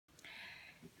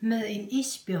med en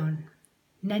isbjørn,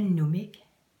 Nannumik,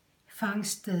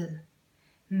 fangsted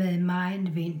med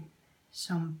megen vind,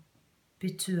 som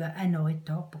betyder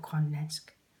anoridor på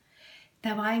grønlandsk.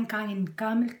 Der var engang en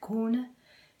gammel kone,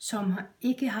 som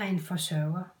ikke har en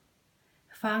forsørger.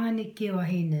 Fangerne giver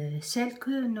hende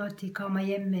selvkød, når de kommer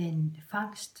hjem med en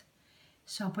fangst.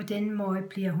 Så på den måde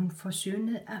bliver hun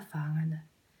forsynet af fangerne,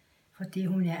 fordi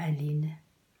hun er alene.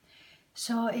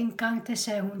 Så en gang der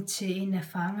sagde hun til en af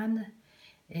fangerne,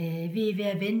 vil I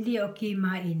være venlige og give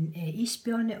mig en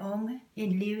isbjørneunge,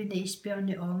 en levende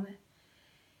isbjørneunge,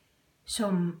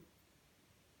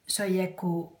 så jeg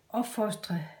kunne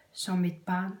opfostre som et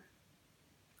barn.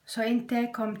 Så en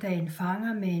dag kom der en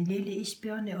fanger med en lille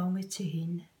isbjørneunge til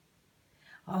hende.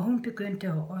 Og hun begyndte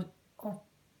at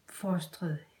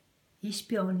opfostre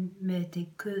isbjørnen med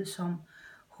det kød, som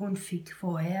hun fik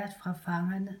foræret fra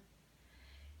fangerne.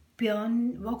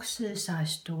 Bjørnen voksede sig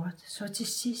stort, så til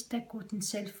sidst der kunne den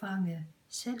selv fange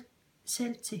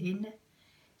selv til hende.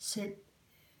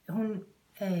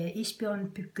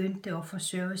 Isbjørnen begyndte at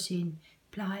forsørge sin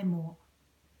plejemor.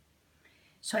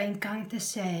 Så en gang der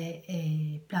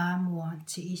sagde plejemoren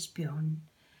til isbjørnen,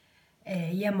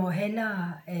 jeg må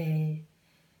hellere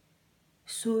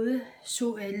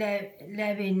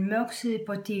lave en mørk side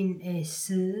på din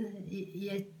side.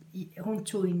 Hun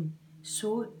tog en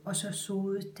sod, og så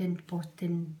sodede den på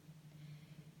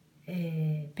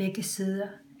begge sider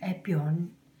af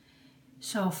bjørnen,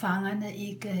 så fangerne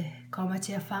ikke kommer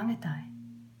til at fange dig.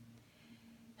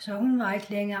 Så hun var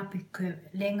ikke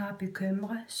længere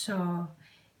bekymret, så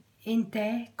en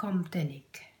dag kom den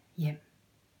ikke hjem.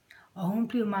 Og hun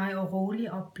blev meget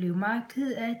urolig og blev meget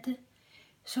ked af det.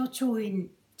 Så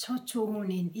tog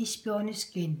hun en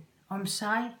isbjørneskin om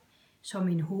sig som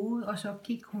en hoved, og så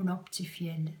gik hun op til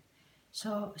fjeldet.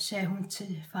 Så sagde hun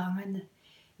til fangerne,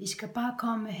 I skal bare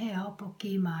komme herop og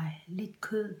give mig lidt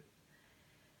kød.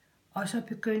 Og så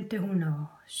begyndte hun at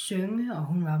synge, og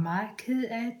hun var meget ked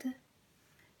af det.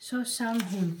 Så sang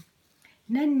hun,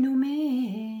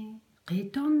 Nannume,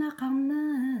 ridonna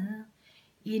ramne,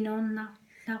 inonna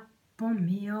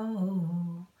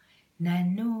lappomio,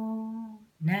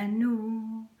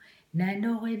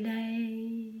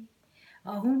 nanorilei.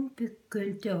 Og hun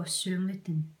begyndte at synge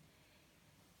den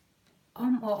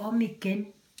om og om igen.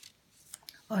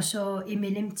 Og så i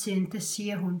mellemtiden, der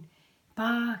siger hun,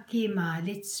 bare giv mig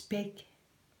lidt spæk,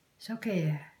 så kan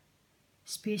jeg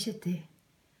spise det.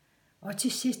 Og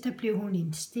til sidst, der blev hun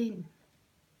en sten.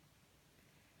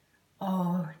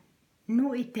 Og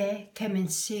nu i dag kan man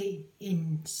se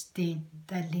en sten,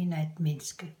 der ligner et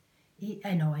menneske i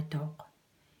anoridor.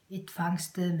 Et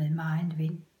fangsted med megen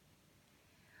vind.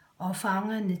 Og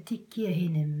fangerne, de giver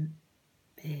hende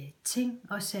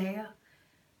ting og sager,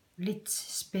 lidt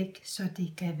spæk, så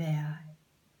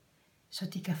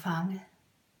de kan fange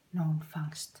nogen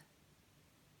fangst.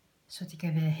 Så de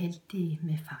kan være heldige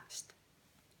med fangst.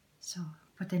 Så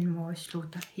på den måde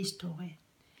slutter historien.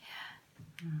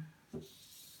 Ja.